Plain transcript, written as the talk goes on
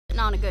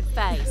on a good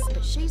face,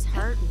 but she's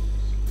hurting.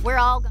 We're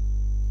all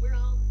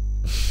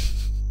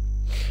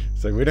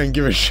So we don't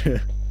give a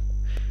shit.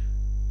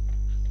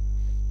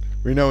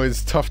 We know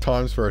it's tough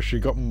times for her. She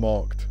got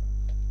mocked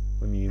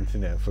on the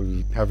internet for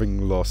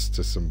having lost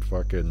to some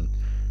fucking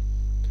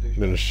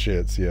little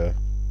shits, yeah.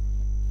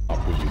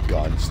 Up with your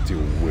gun,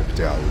 still whipped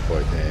out with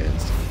both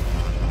hands.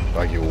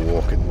 Like you're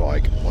walking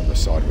like on the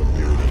side of a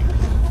building.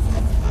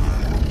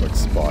 Like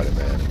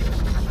Spider-Man.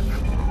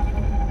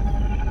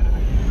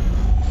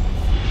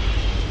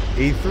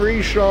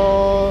 E3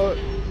 shot!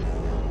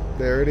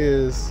 There it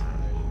is.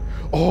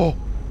 Oh!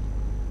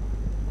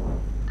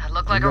 That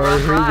looked like a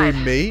rough ride. Who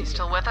we meet?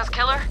 Still with us,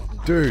 killer?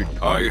 Dude,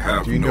 I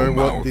have do you no know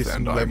what mouth this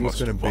and I level's must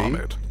gonna be?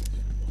 vomit.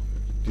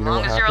 Do you know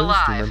what Long as you're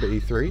happens? Do you alive. remember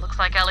E3? Looks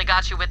like Ellie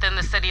got you within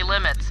the city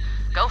limits.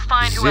 Go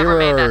find whoever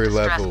made that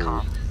distress level.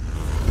 call.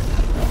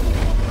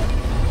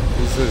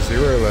 This is a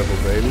 0 level,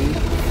 baby.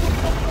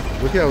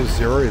 Look how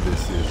 0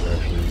 this is,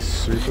 actually.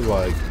 Super,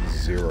 like,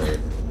 0.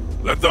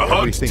 Let the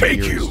hunt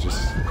take you! Is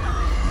just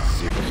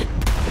 0.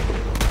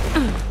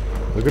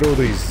 Look at all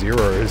these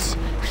zeros.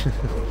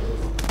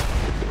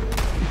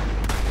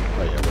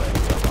 Oh, yeah, right.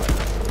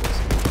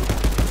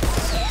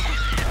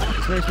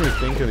 This makes me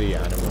think of the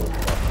animal.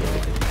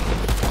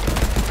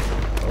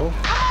 Oh.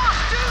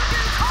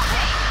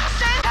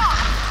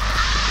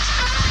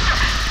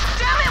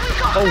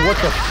 Oh, what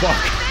the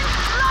fuck?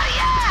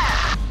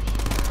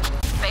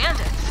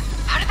 Bandits!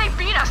 How did they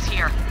beat us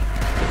here?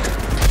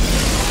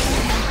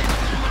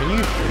 Can you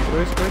shoot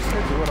those ghost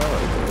heads or what are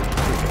they?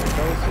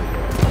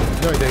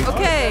 No, they...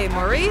 Okay,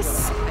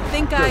 Maurice. I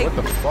think Yeah, I what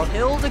the fuck?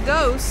 killed a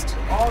ghost.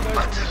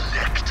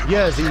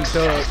 Yeah, the new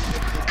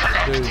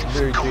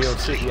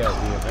DLC, yeah,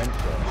 the event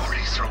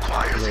for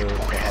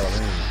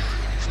Halloween.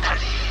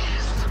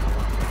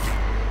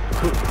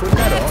 Put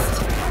that on.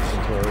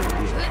 Since we're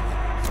already here.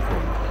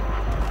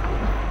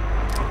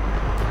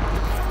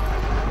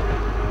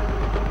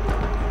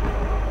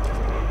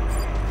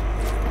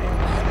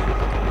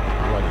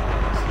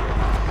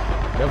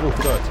 Level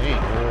 13.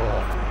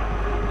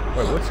 Whoa.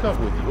 Wait, what's up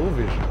with your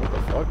vision? What the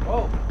fuck?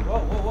 Whoa, whoa,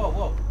 whoa, whoa,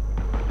 whoa.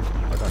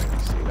 I can't even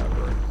see that,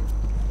 bro.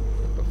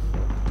 What the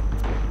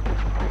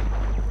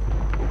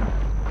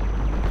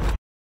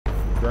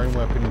fuck? Thrown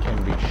weapon can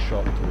be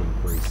shot to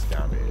increase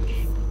damage.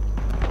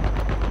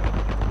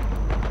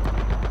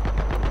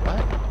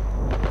 What?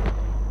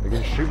 I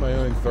can shoot my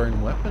own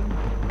thrown weapon?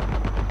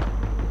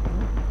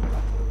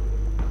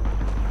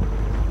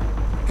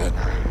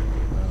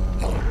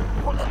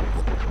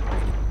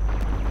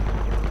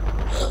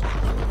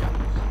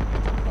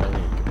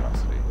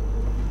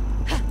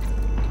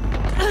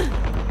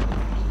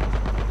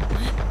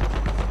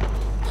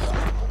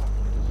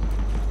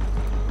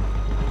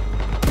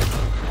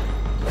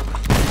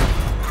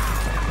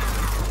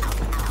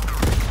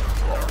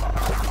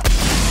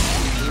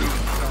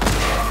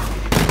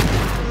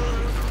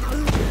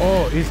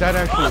 Oh, is that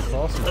actually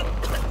possible?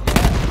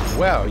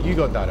 Wow, you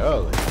got that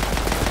early.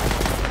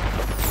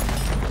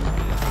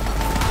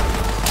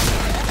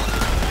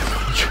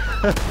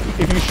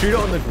 If you shoot it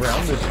on the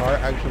ground, the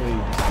turret actually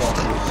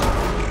stops you.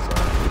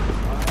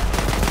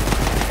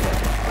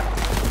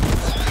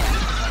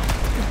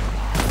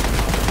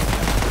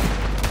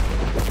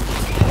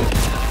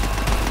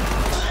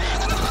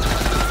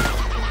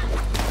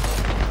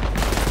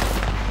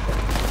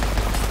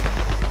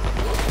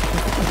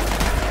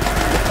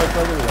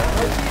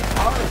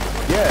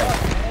 Yeah.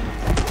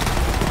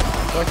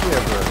 Fuck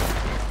yeah, bro.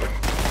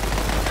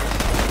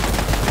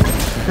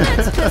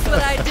 That's just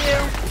what I do.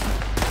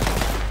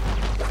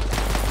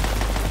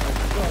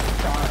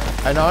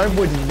 And I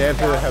would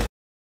never have.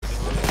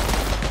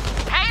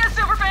 Hey,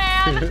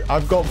 Superfan!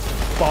 I've got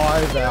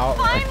 5 out.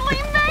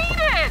 Finally made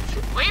it!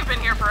 We've been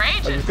here for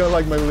ages. I just got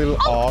like my little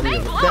army.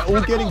 thank They're all love for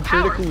the getting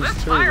cool powers. criticals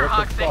This too. What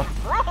Firehawk the thing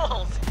fuck?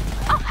 rules.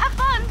 Oh, have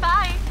fun.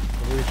 Bye.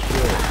 Holy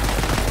shit.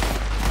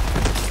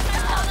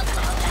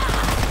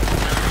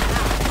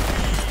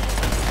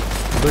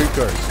 Loot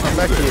goes. Come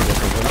back here, this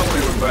is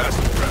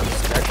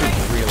actually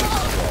really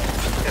strong.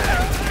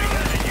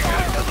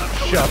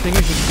 Shit, I think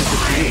it just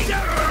disappeared.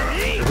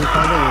 If we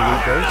find any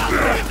loot ghosts,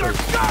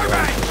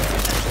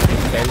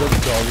 they look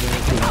doggy in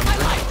the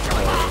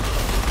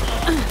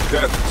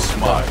Death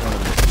smile.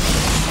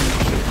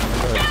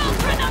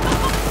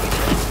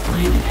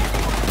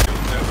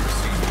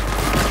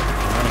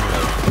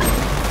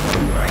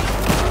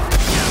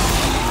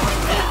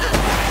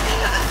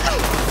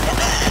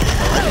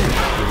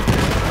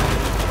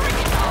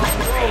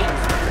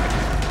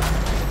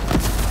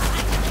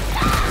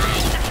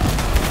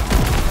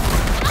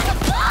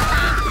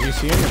 Do you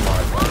see any of my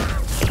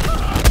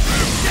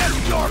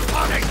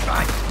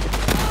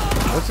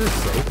What's this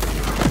safe?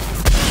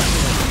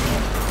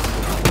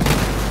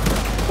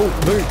 Oh,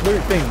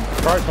 loot thing.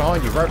 Right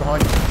behind you, right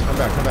behind you. Come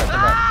back.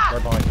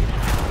 Right behind you.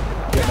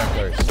 Get that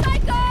ghost.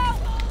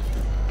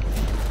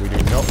 We do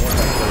not want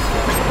that ghost.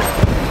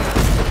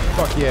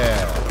 Fuck yeah.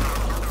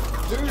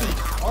 Dude,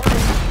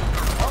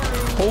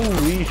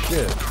 Holy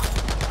shit.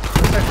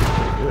 That's actually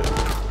pretty good.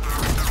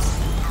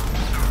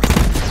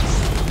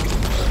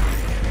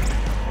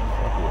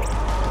 Fuck yeah.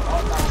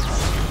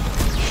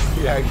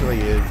 It actually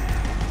is.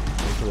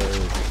 It's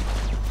hilarious.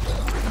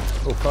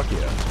 Oh, fuck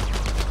yeah.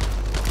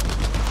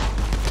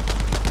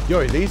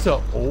 Yo, these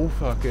are all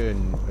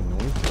fucking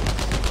anointed.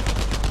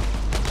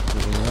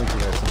 There's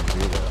anointed has something to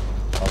do there.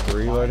 After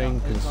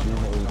reloading,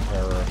 consume all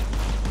terror.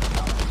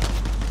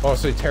 Oh,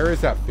 so terror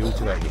is that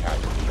filter that you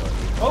have when you reload.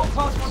 Oh,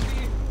 class 1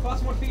 feed!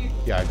 Class 1 feed!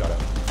 Yeah, I got it.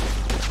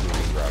 You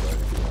can grab it if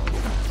you want.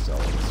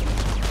 Sell it.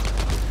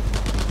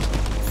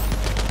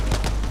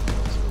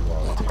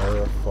 Well,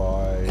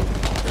 terrified.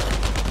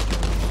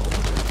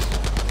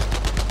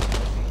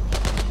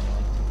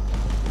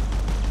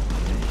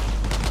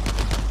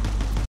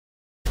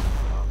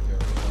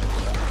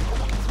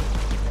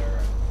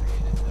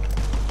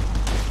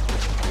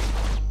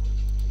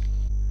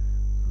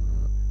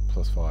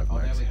 Plus 5 Oh,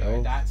 max there we go.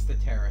 health. That's the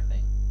terror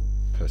thing.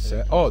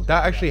 Oh,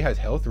 that actually has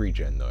health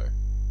regen though.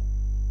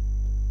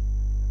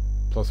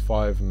 Plus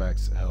 5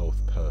 max health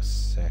per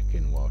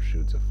second while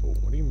shields are full.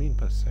 What do you mean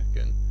per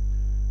second?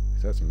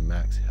 Because that's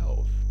max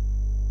health.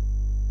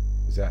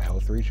 Is that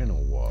health regen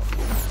or what?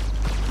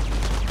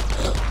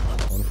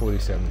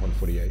 147,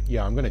 148.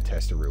 Yeah, I'm gonna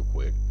test it real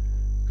quick.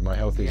 My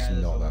health is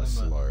not that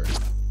slow.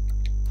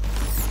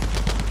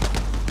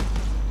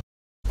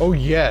 Oh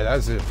yeah,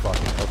 that's a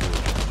fucking health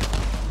regen.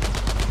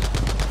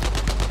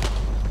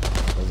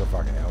 That's a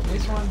fucking health regen.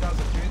 This one does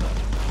it too though.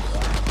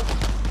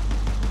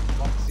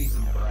 Moxies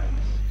and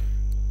breaks.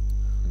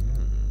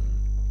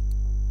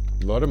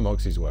 A lot of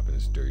Moxie's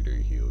weapons do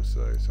heals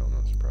though, so I'm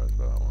not surprised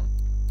by that one.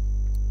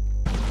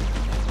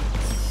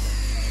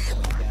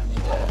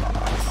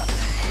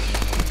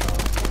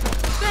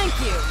 Thank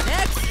you.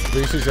 Next.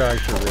 These are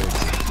actually really good.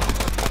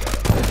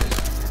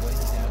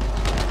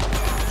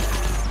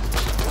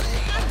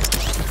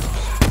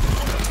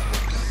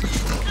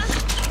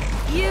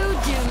 You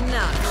do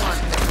not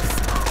want this.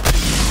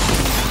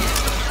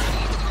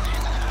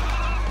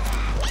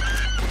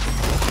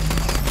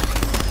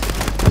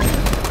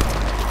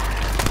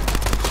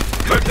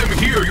 Let them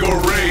hear your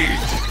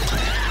rage!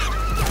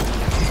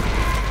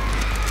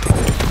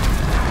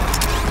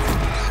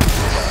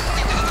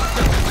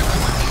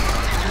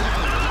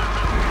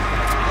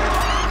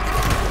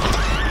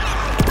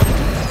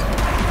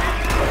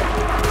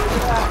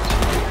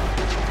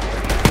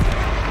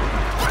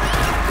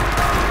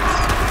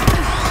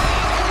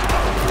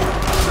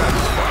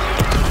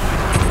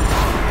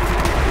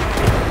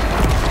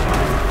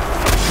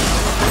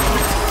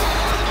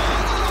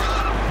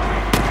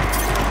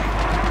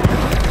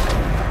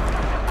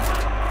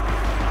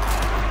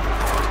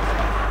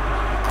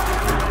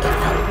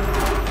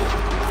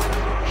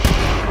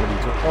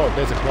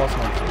 There's a plus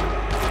one for you.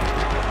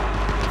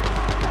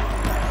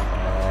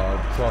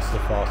 Plus the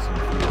Fast and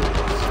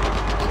Furious.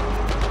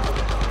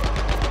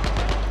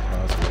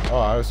 Oh, I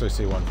also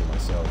see one for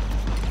myself.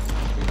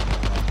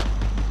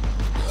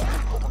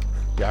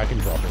 Yeah, I can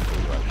drop it for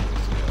you actually,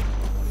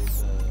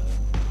 so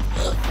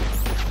yeah.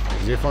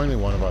 Because if only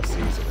one of us sees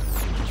it, then we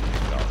can just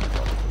pick it up and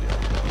drop it for the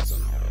other person.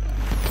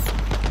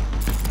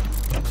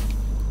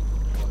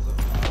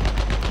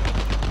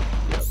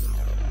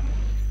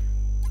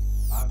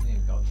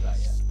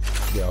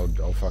 Yeah,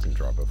 I'll fucking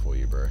drop it for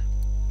you, bro.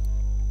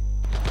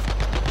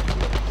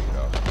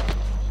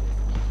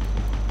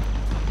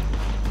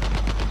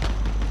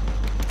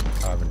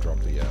 I haven't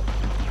dropped it yet. Yeah,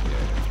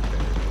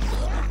 there it is.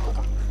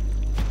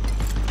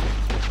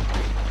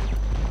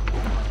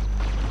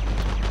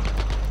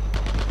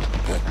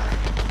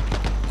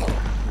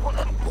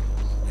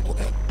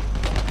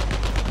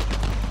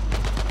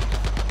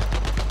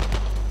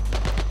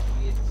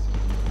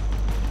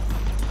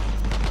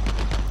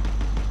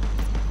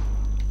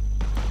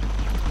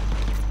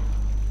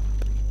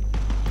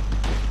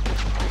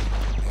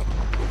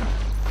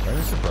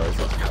 I'm surprised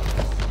that's not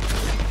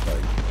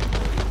like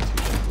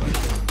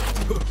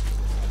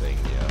thing,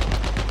 yeah.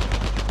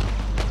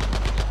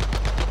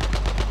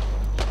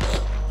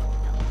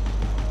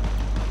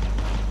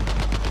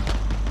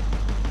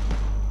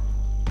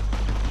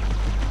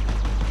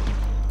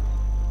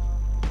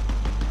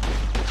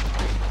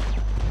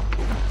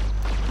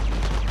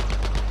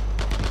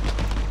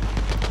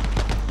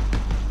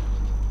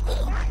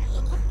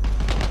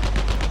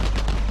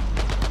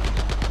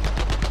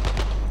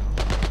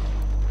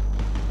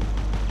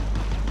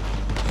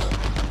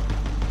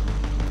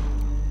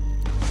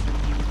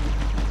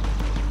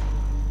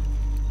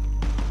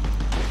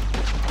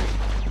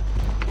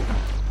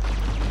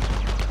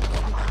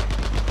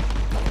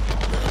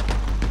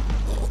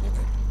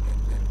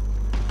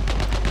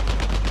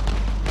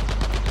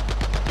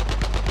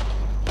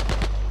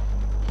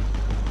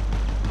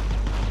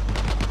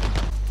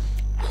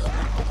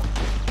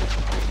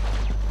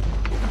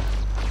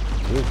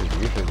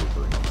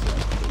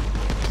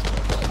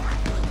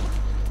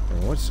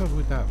 What's up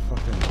with that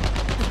fucking...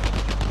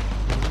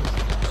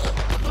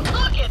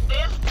 Look at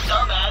this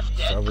dumbass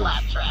dead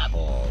claptrap.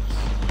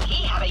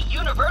 He had a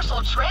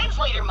universal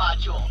translator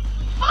module.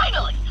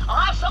 Finally, I'll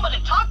have someone to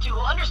talk to who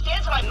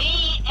understands my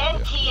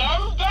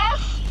NTN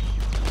des.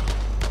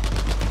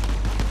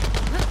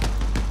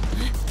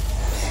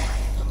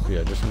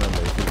 Yeah, just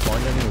remember, if you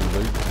find any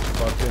loot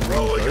fucking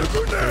Rolling a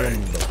kill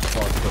them the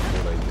fuck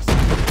before they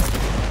disappear.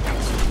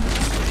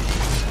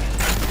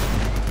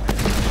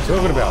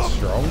 Talking about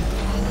strong.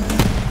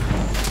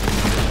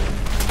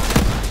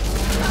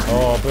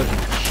 Oh, but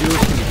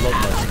shields can block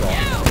my stuff.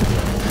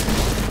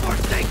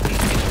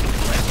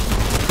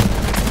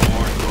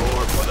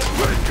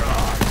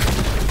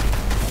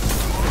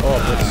 Oh,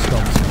 but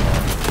stumps can't.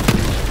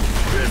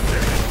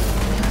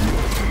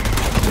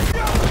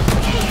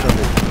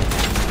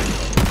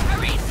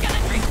 Hurry's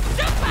gonna drink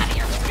soup out of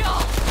your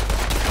skull!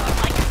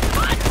 Like a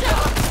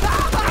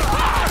sponge!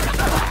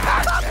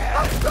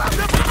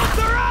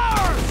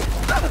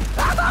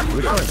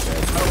 Which one's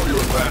dead?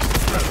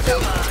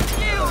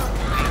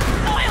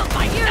 Oiled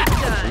my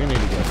We need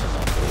to get some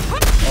off.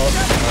 Oh,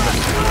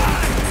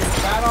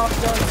 Bad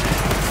off, done.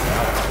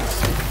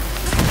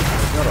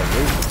 it's not a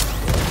loop.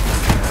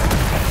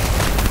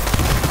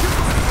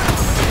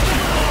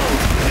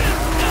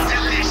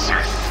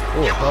 Delicious. Oh,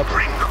 You will purple.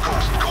 bring the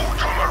ghost gold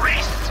to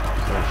Maurice.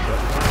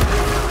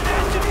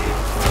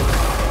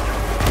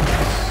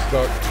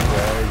 Stuck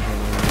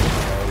dragging.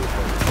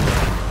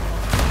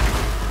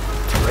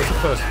 That's the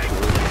first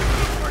tool.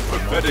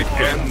 Pathetic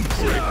end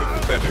for a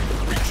pathetic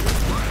creature.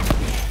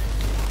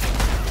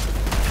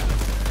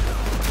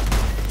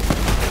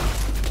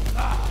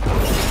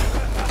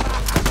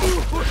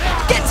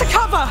 Get to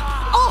cover!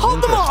 I'll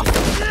hold them off!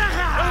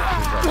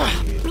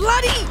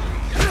 Bloody!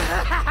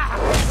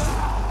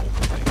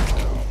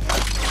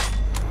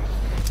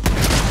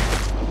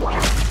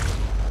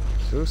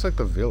 She looks like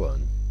the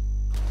villain.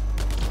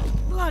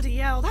 Bloody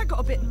hell, that got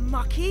a bit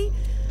mucky.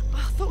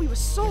 I thought we were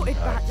sorted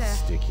back there.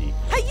 Sticky.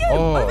 Hey, you!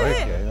 Oh, over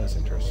okay, here! that's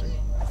interesting.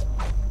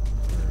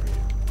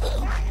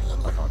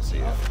 I can't see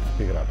it.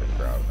 Pick it up and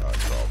grab drop.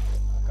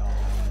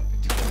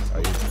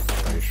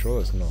 Are you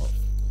sure it's not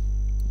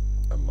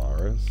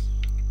Amara's?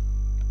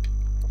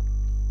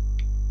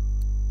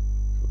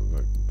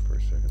 Like for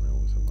a second that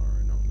was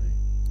Amara, not me.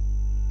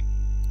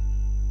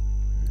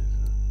 Where is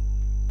it?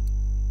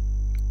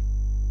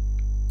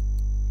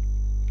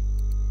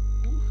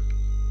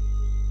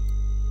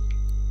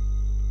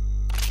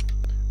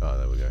 Oh,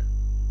 there we go.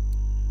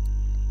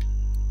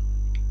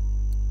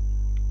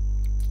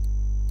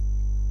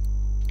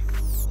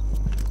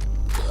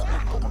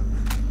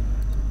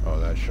 Oh,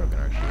 that shotgun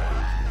actually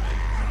hurts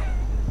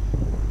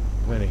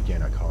me. Then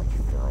again, I can't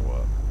throw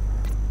up.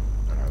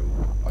 And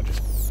I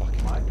just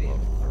fucking love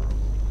throwing.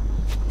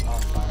 Oh,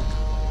 fire.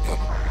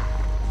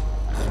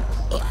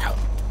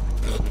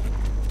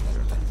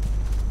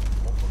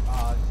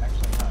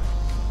 Actually, no.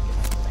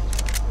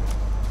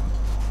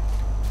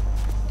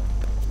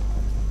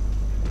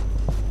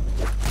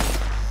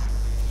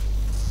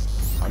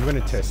 I'm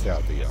gonna test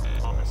out the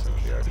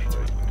SMG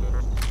actually,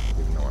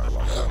 even though I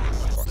love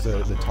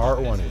that. The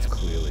turret one is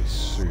clearly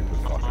super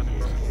fucking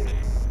useful.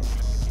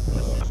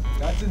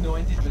 That's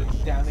anointed, but its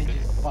damage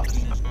is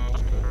fucking.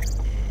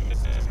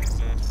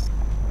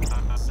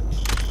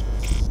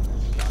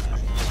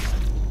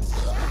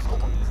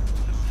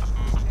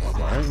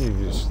 Why don't you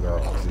just throw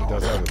it? Because it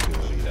does have the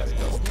ability that it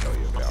doesn't tell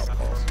you about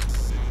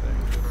possibly anything.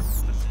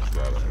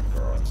 Grab it and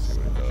throw it and see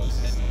what it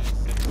does.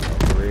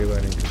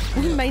 Reloading.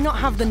 We may not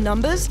have the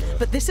numbers,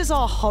 but this is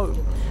our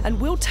home, and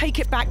we'll take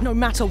it back no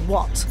matter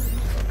what.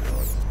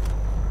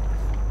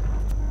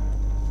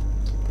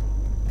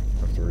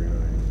 After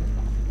reloading.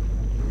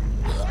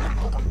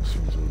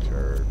 Consumes all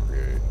terror,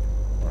 create.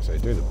 I say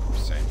do the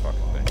same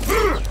fucking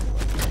thing.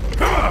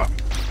 Right,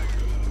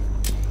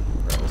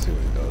 let's see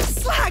what it does.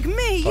 Slag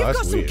me! You've that's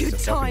got some weird. good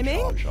It's a fucking timing.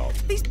 charge up.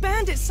 These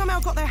bandits somehow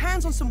got their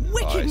hands on some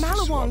wicked it's just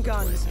Malawan swapping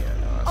guns. away. Yeah, no,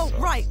 that Oh,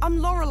 sucks. right, I'm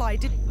Lorelei.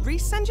 Did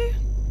Reese send you?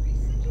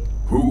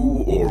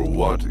 Who or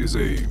what is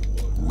a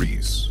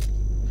Reese?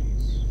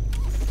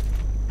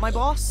 My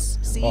boss,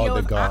 CEO Oh, they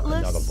of got Atlas.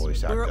 another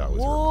voice actor We're that at was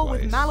war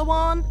with replaced.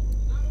 Malawan.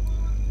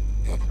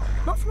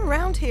 Not from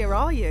around here,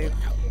 are you?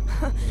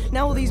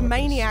 Now all these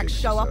maniacs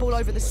show up all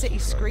over the city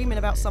screaming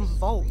about some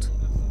vault.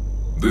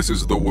 This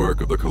is the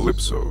work of the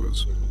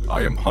Calypsos.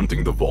 I am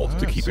hunting the vault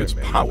to keep so its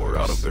many power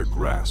out of voices. their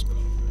grasp.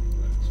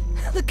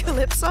 The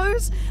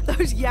Calypsos?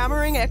 Those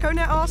yammering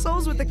EchoNet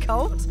arseholes with the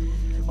cult?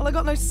 Well, I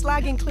got no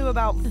slagging clue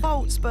about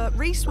vaults, but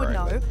Reese would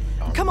know.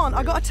 Come on,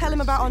 I gotta tell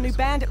him about our new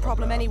bandit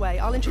problem anyway.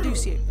 I'll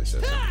introduce you. This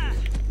is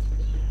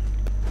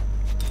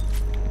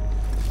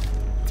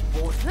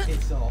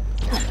It's off.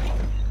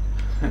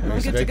 I'm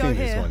good to go expecting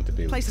this here. one to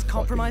be Place is fucking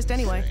compromised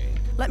anyway. insane.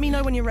 Let me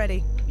know when you're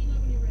ready.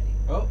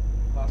 Oh,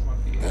 lost my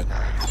feet.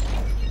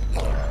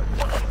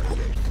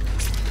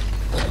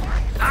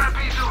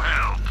 Happy to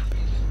help.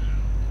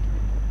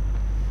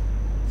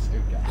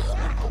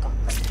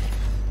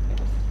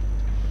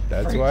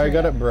 That's why I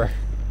got it, bro.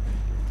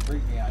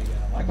 Freak me out again.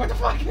 I'm like, what the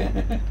fuck?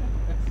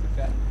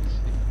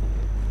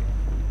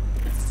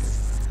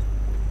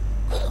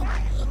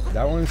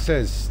 That one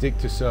says stick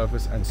to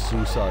surface and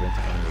suicide into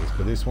enemies,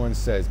 but this one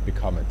says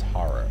become a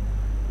turret.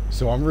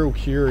 So I'm real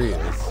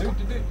curious. Dude.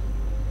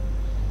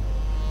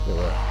 Yeah,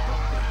 what?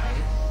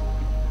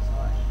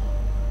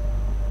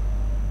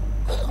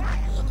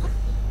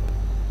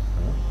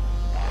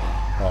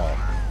 Oh.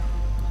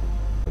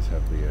 Let's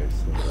have the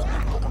ace.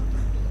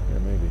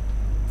 maybe.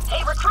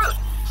 Hey, recruit!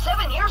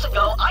 7 years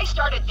ago, I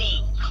started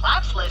the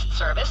Claps List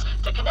service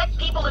to connect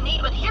people in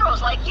need with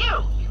heroes like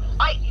you.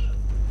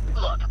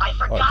 Look, I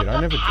forgot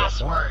the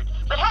password.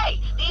 But hey,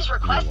 these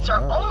requests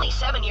are only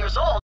 7 years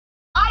old.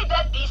 I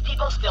bet these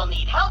people still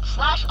need help /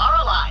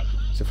 are alive.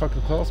 It's a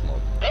fucking class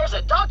mod. There's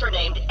a doctor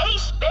named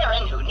Ace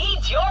Barron who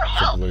needs your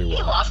help.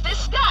 He lost his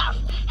staff.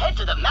 Head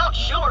to the Mount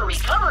Schumer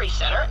Recovery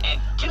Center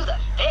and do the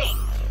thing.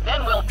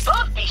 Then we'll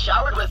both be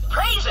showered with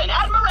praise and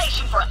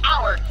admiration for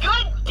our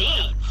good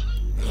deeds.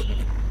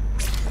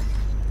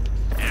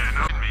 Yeah,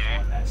 not me.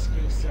 That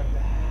skill so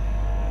bad.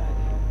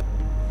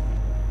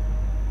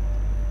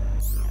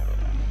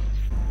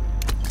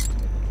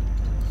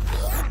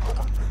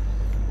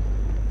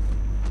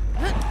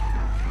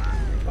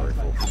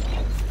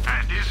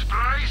 At this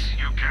price,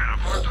 you can't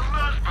afford to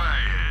not buy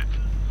it.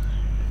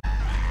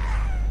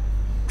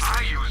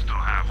 I used to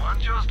have one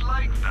just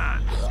like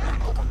that.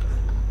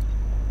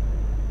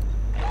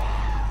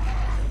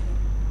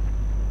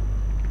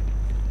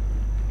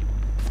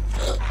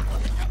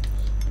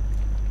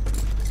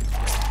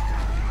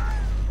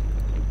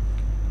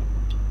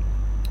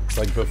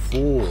 Like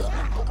before,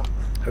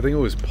 I think it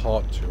was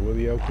part 2 of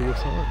the LP or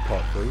something,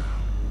 part 3.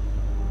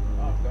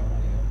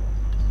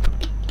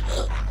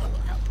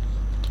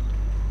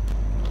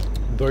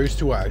 Those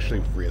two are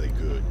actually really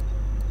good.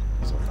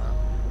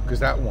 Because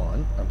that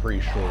one, I'm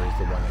pretty sure, is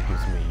the one that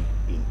gives me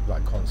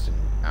like constant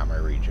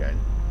ammo regen,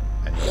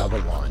 and the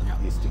other one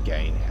is to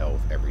gain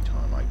health every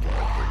time I get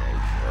a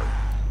grenade throw.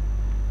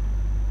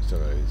 So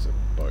those are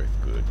both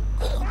good.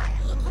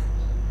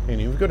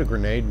 And you've got a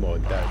grenade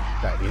mod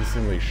that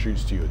instantly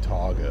shoots to your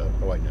target.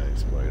 Oh wait, no,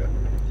 exploder.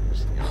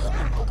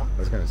 I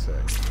was gonna say,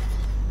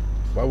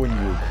 why wouldn't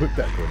you equip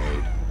that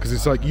grenade? Because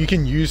it's like you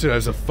can use it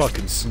as a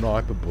fucking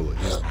sniper bullet.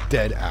 It's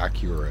dead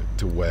accurate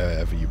to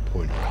wherever you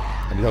point it,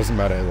 and it doesn't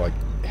matter like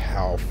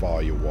how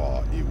far you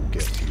are. It will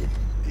get to your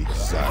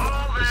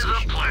exact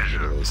position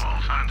in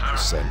the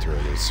center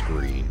of the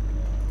screen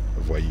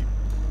of where you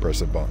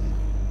press a button.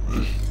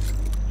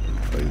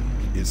 Like,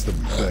 it's the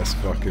best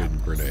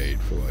fucking grenade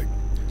for like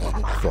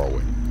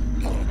throwing.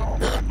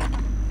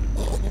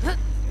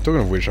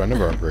 Talking of which, I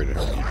never upgraded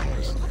how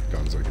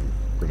many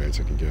grenades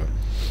I can get.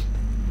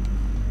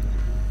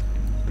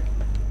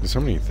 There's so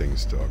many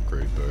things to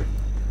upgrade though.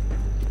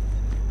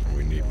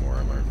 We need more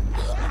ammo.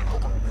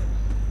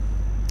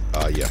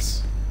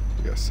 Yes.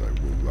 Yes, I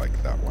will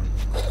like that one.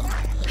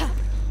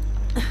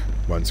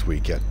 Once we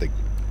get the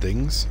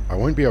things. I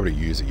won't be able to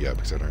use it yet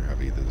because I don't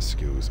have either the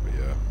skills, but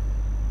yeah.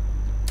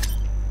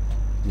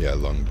 Yeah,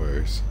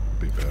 longbows would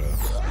be better.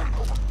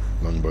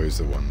 Longbow's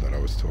the one that I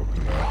was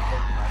talking about.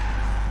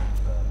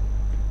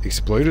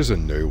 Exploder's a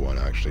new one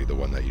actually, the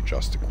one that you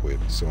just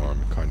equipped, so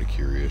I'm kind of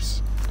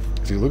curious.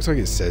 Because it looks like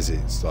it says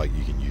it's like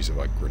you can use it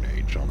like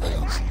grenade jumping,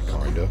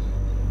 kinda.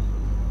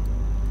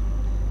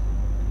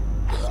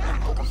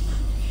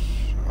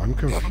 I'm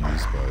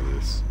confused by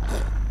this.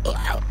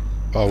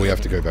 Oh, we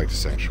have to go back to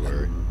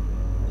Sanctuary.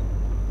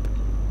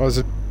 Oh, is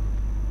it?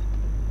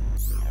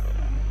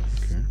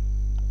 Okay.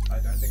 I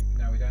don't think,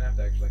 no, we don't have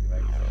to actually go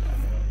back to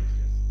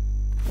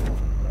Sanctuary.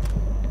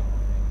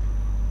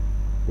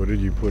 What did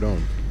you put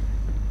on?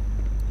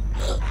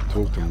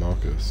 Talk to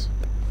Marcus.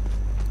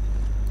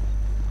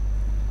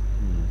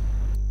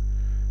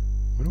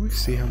 Where do we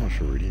see how much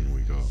Iridium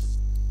we got?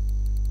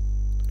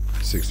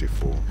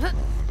 64. Oh,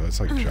 that's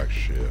like jack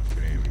shit.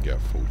 We didn't even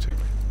get 40.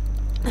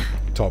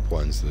 Top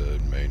one's the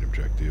main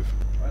objective.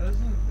 Why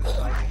doesn't this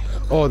like...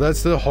 Oh,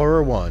 that's the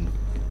horror one.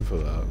 For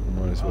that,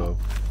 we might as well.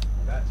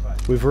 That's fine.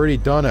 We've already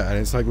done it and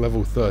it's like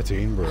level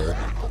 13, bro.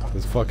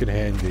 Let's fucking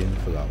hand in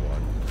for that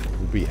one.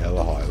 We'll be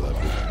hella high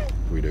level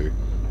if we do.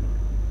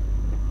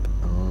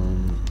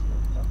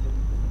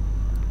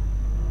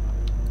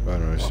 I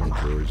don't know, some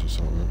droids or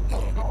something.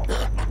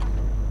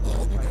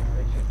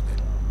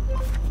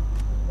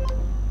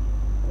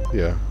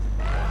 Yeah.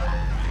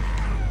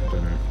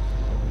 Don't know.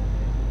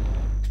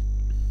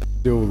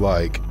 Still,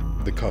 like,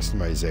 the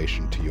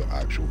customization to your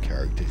actual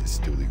character is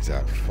still the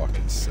exact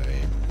fucking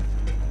same.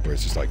 Where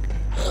it's just like,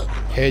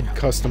 head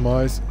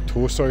customized,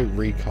 torso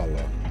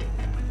recolor.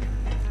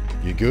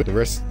 You good? The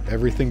rest,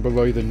 everything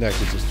below the neck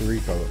is just a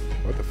recolor.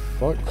 What the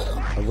fuck?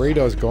 My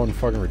radar's gone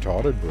fucking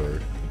retarded, bro.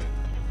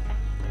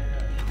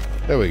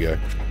 There we go.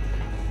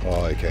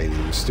 Oh, okay,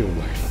 it was still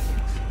like...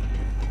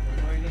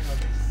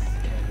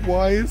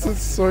 Why is it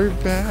so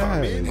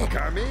bad?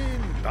 Come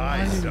in,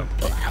 buy some.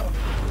 I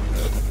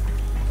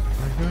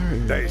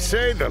know. They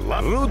say the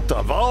root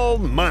of all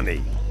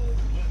money.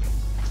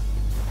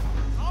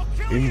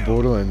 In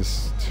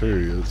Borderlands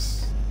 2,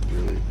 it's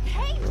really...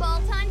 Hey,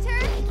 Vault Hunter!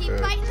 Keep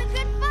fighting the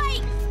good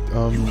fight!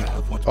 Right,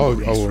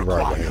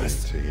 I hand it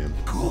to him.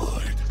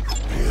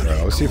 Alright,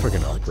 I'll see if I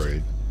can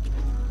upgrade.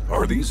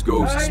 Are these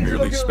ghosts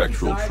merely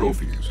spectral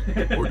trophies,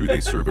 or do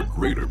they serve a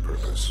greater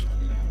purpose?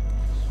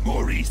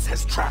 Maurice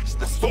has tracked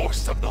the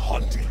source of the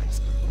hauntings.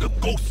 The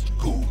ghost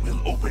goo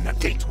will open a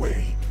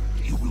gateway.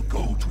 You will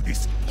go to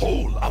this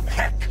hole of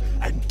heck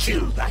and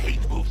kill the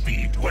hateful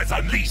fiend who has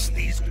unleashed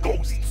these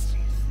ghosts.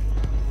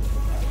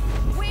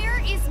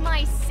 Where is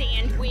my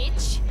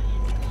sandwich.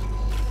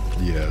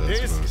 Yeah,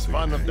 that's This is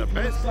one of the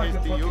best ways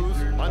to use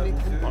money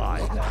to buy.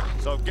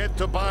 So get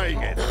to buying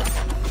it.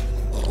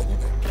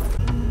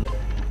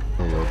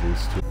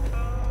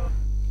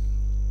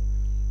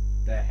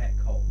 They're heck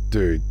cold.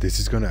 Dude, this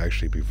is gonna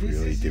actually be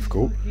really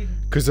difficult.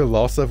 Because the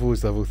last level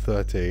was level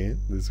 13.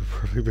 This will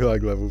probably be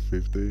like level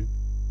 15.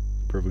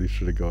 Probably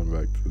should have gone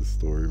back to the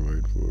story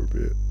mode for a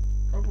bit.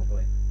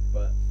 Probably,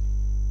 but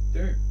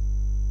Doom.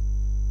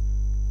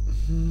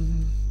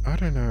 I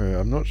don't know.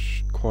 I'm not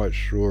quite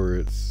sure.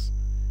 It's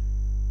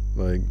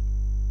like.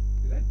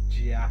 Is that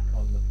Jack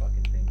on the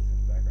fucking things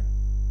in the background?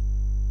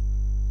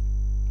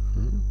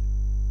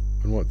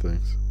 On what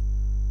things?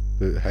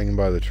 The hanging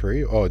by the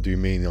tree? Oh, do you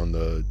mean on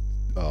the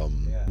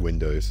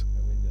windows? The windows.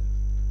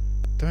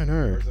 Don't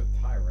Or know. is it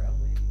Tyrell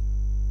maybe?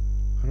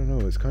 I don't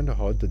know. It's kind of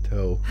hard to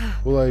tell.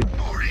 Well, like,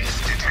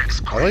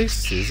 are they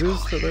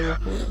scissors that they were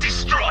holding?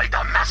 Destroy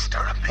the master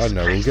of this I don't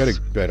know. We'll get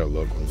a better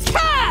look when we look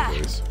at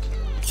those.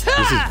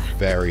 This is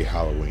very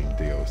Halloween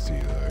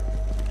DLC though.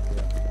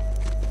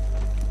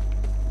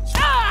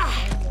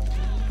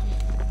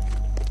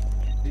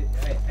 Hey, did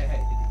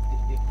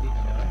you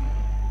know?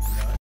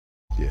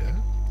 Yeah.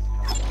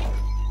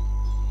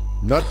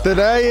 Not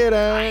today, it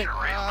ain't.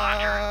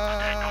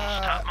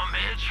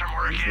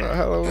 It's not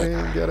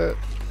Halloween. Get it?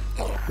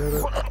 Get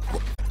it?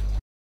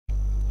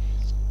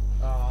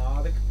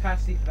 Oh, the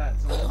capacity for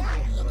that's awesome.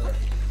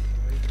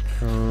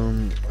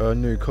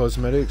 New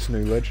cosmetics,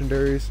 new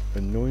legendaries,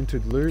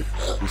 anointed loot,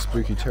 the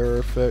spooky terror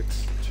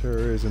effects.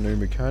 Terror is a new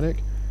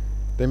mechanic.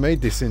 They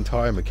made this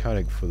entire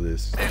mechanic for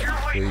this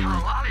free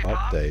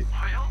update.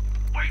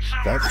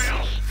 That's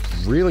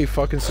really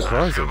fucking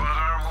surprising.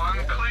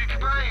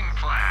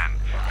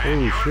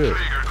 Holy shit.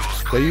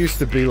 They used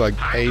to be like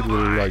paid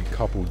little like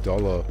couple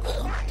dollar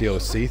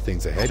DLC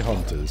things at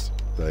Headhunters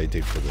that they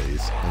did for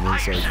these. And then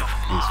it's like,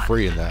 it's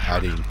free and they're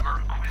adding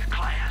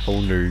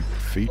whole new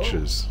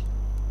features.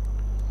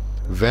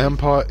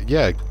 Vampire,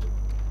 yeah.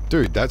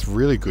 Dude, that's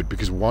really good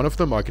because one of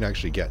them I can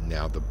actually get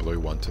now, the blue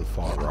one to the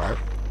far right.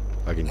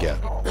 I can get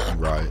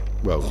right,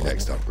 well,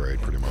 next upgrade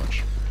pretty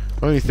much.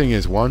 Only thing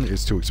is, one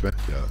is too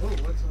expensive. Yeah.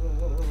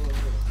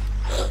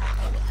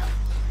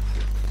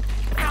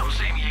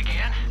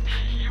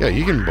 Yeah,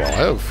 you can buy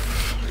it.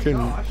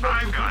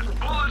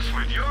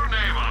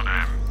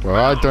 Well,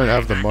 I don't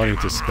have the money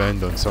to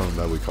spend on something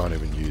that we can't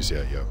even use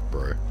yet,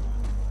 bro.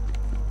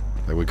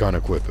 Like, we can't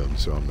equip him,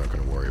 so I'm not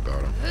going to worry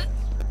about him.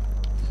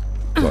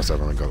 Plus,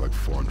 I've only got like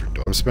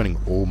 $400. I'm spending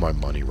all my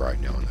money right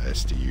now on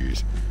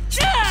SDUs.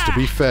 To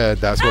be fair,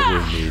 that's what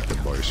we need the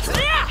most right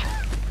now.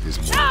 Is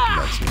more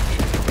nuts and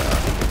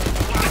that.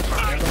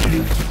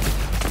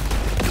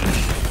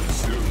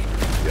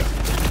 Yeah.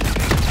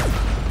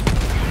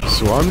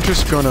 So I'm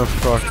just gonna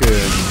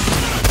fucking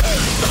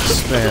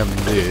spam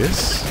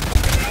this.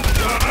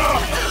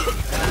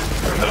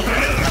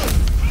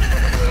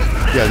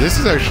 Yeah, this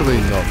is actually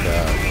not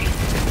bad.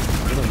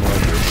 I don't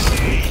mind this.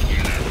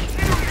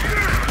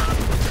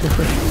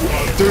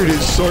 Dude,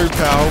 it's so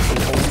powerful.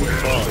 Holy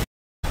fuck.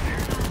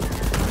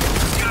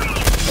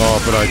 Oh,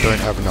 but I don't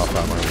have enough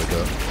ammo with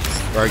it.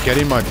 Alright, get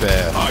in my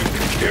bear. I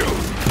can kill.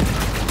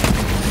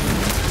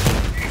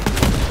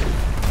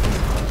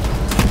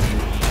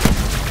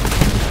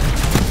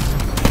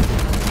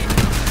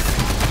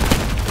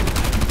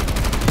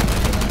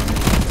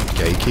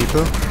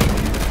 Gatekeeper?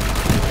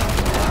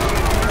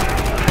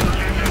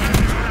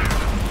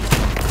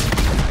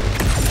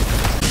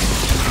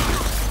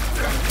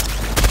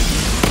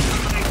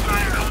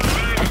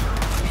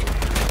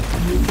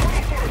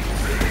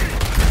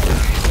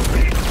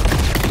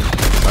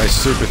 I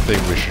super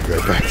think we should go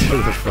back to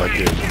the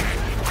fucking...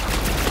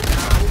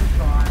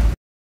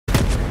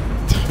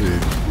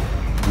 Dude,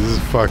 this is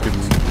fucking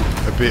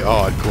a bit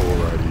hardcore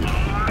right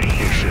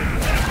here. Oh shit.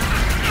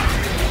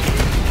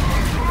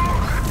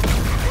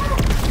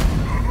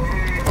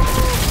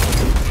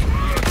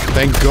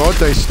 Thank God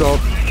they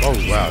stopped... Oh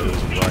wow, it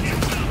was right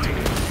next to me.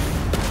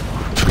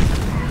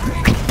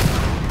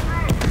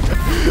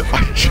 I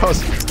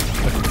just...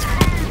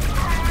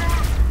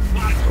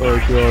 Oh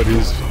god,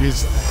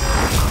 he's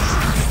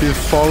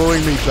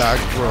following me back,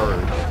 bro.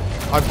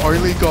 I've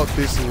only got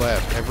this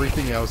left.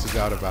 Everything else is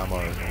out of ammo.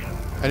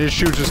 And his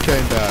shield just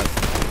came back.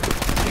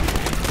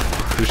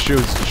 His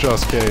shield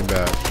just came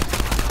back.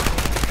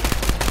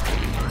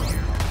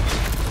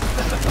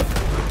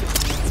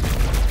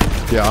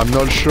 Yeah, I'm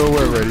not sure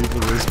we're ready for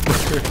this,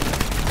 bro.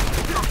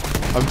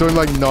 I'm doing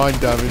like 9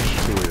 damage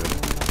to it.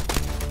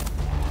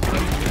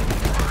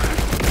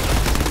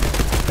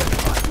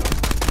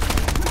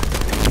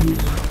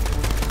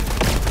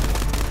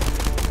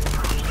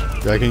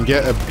 I can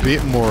get a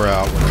bit more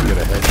out when I get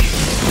a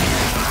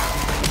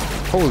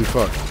headshot. Holy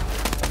fuck.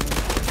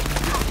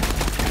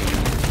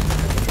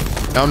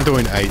 Now I'm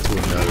doing 8 to a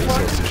nose.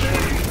 That's a shit.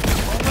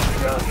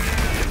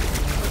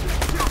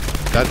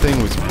 That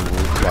thing was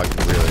like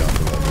really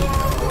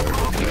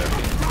underleveled. Yeah.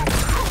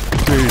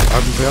 Dude,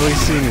 I'm barely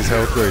seeing his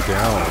health go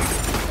down.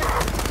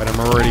 And I'm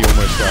already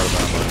almost out of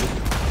ammo.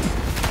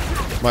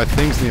 My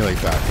thing's nearly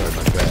back on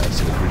my bear,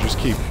 so if we just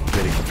keep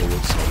getting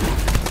bullets on it.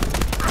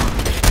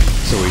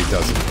 so he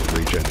doesn't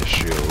regen his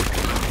shield.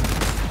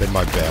 Then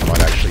my bear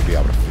might actually be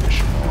able to finish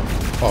him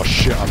off. Oh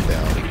shit, I'm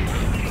down.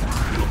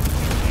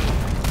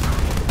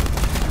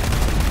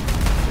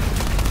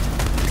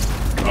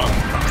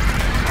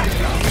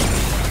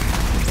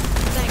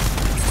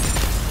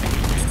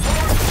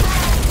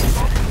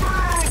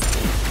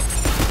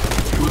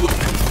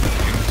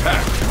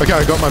 Okay,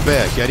 I got my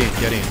bear. Get in,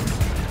 get in.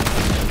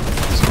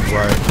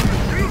 Right.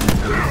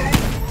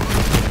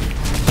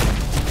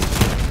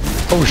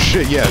 Oh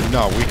shit, yeah,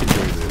 no, we can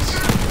do this.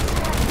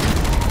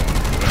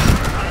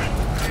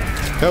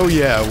 Hell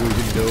yeah, we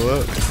can do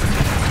it.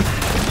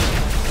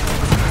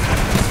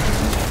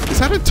 Is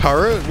that a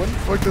turret? When the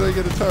fuck did I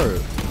get a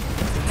turret?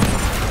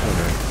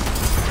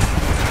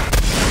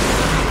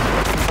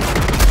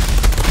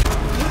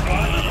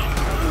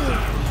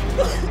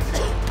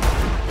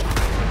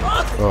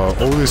 Oh,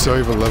 all this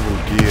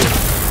over-leveled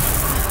gear.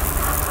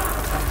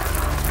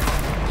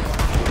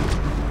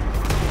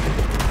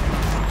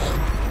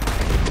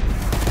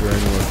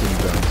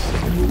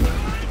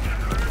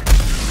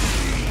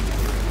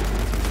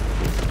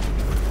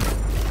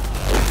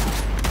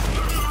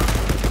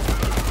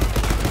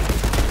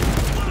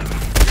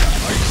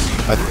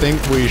 I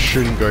think we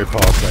shouldn't go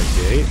past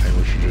that gate, and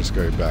we should just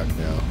go back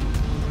now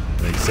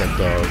and accept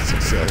our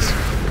success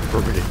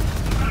for me.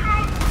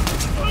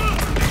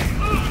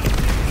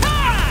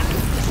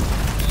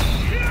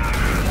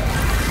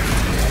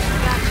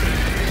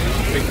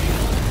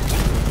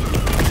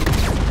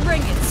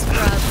 Bring it,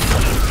 scrubs.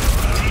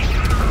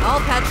 All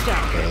patched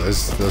up. Yeah,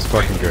 let's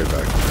fucking go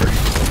back.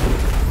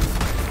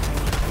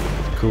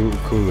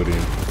 Cool it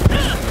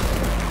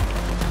in.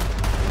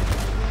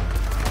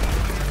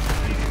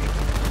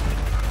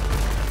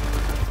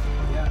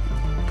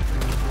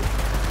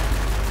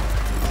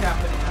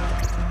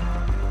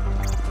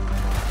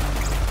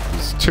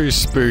 It's too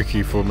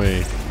spooky for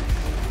me.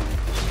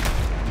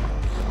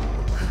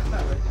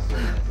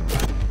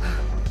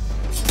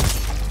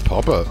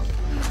 Pop it.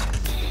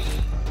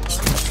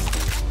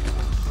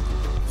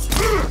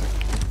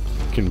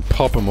 You can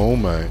pop them all,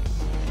 mate.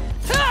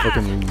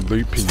 Fucking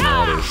loot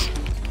pinatas.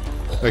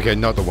 Okay,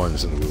 not the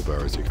ones in the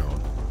wheelbarrows you're going.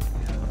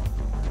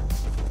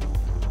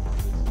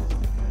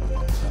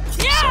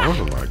 Some of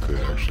them I could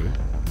actually.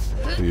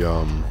 The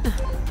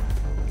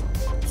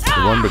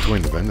one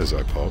between the vendors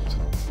I popped.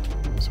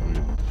 That's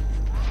weird.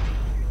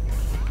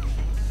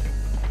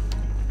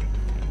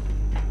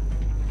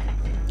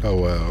 Oh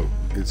wow,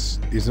 it's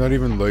not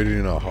even loaded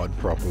in our HUD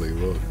properly.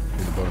 Look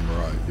in the bottom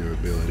right, your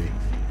ability.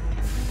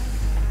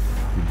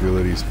 Your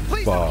ability's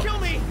Please fucked. don't kill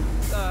me.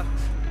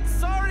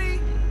 Sorry.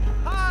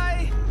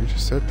 Hi. You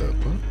just said that,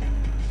 what?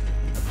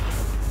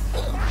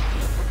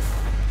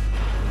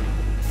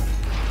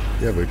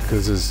 Yeah, but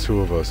because there's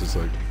two of us, it's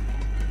like,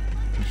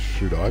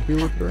 should I be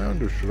looking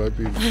around or should I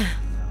be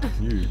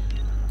you?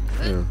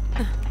 Yeah.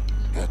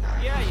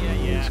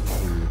 Yeah.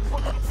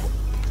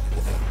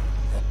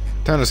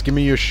 Tannis, give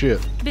me your shit.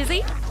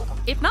 Busy?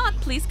 If not,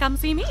 please come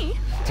see me.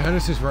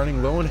 Tannis is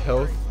running low on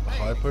health,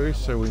 hypo,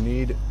 so we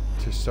need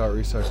to start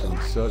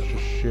recycling. Search the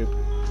ship.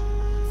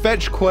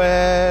 Fetch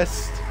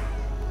quest!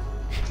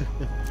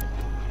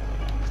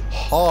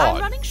 Hard.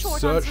 I'm running short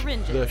Search on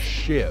syringes. the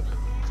ship.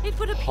 It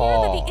would appear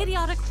Hard. that the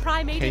idiotic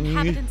primate Can you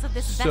inhabitants of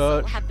this vessel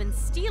search have been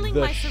stealing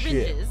the my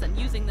syringes ship? and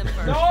using them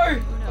for No!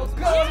 who knows Oh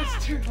god,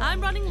 it's too I'm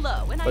running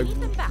low and I Like,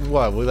 need them back.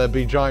 what? Will there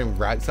be giant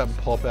rats that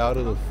pop out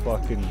of the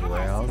fucking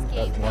ground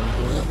at one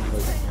point?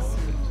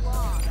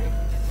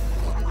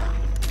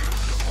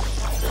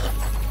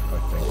 I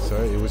think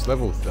so. It was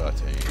level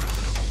 13. I'm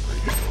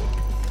pretty sure.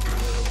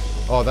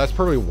 Oh, that's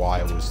probably why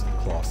it was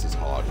classed as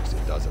hard, because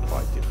it does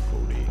apply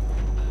difficulty.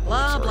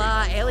 Blah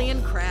blah,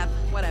 alien crap,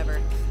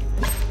 whatever.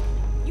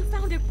 You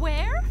found it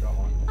where?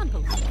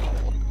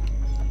 Unbelievable.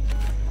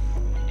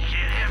 You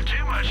can't have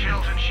too much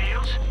health and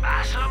shields.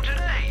 Buy some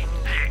today.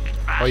 Heck,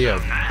 buy Oh yeah,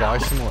 some now. buy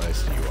some more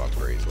STU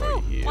upgrades while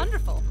Oh, you're here.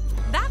 wonderful.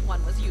 That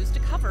one was used to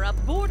cover up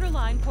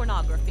borderline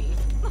pornography.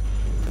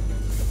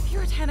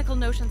 Puritanical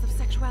notions of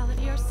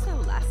sexuality are so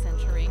last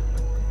century.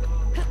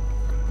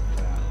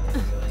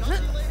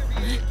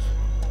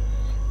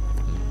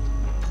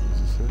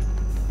 What's it say?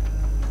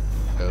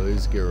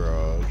 Ellie's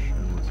garage.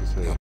 And what's it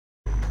say?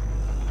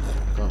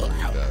 Can't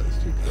read that, it's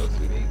too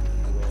filthy.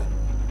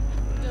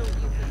 Don't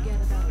you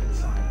forget about it.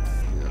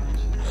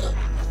 Yeah.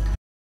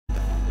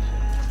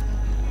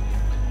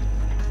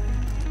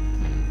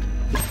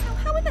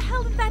 How in the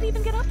hell did that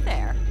even get up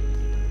there?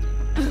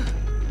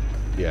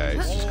 Yeah,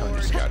 it's just kind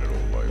of scattered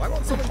all over. Why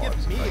won't someone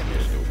give me like, a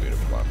there's still a bit of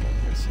platform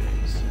missing.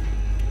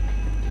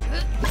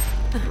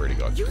 Already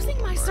got Using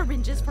my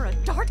syringes for a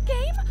dart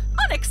game?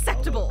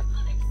 Unacceptable!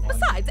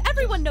 Besides,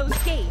 everyone knows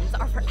games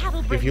are for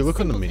adult If you look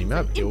on the simpletons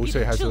minimap, and it also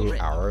impudent has a little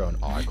children. arrow on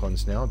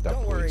icons now that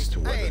Don't points to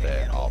worry, I whether ain't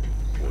they're up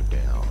or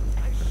down.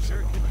 I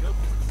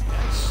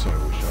so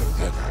wish I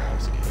was at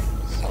those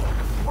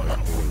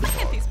games.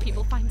 Can't these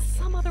people find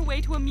some other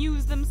way to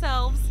amuse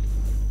themselves?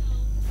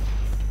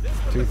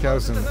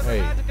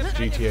 2008,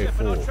 GTA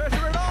 4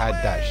 had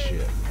that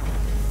shit.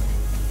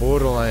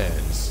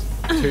 Borderlands,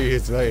 2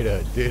 years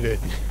later, did it.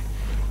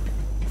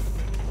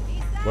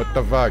 What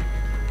the fuck?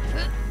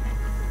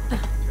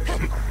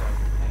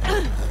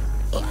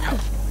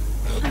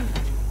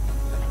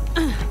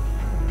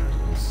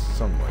 There's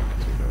some way to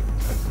do that.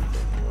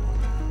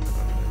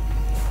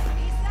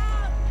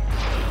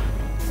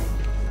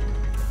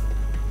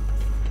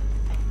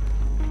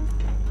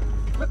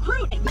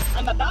 Recruit!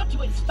 I'm about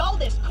to install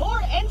this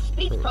core and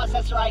speech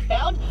processor I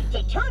found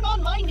to turn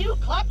on my new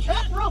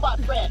claptrap robot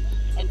friend.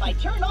 And by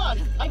turn on,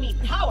 I mean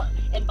power.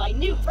 And by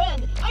new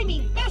friend, I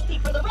mean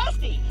bestie for the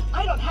restie.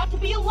 I don't have to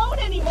be alone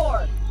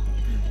anymore.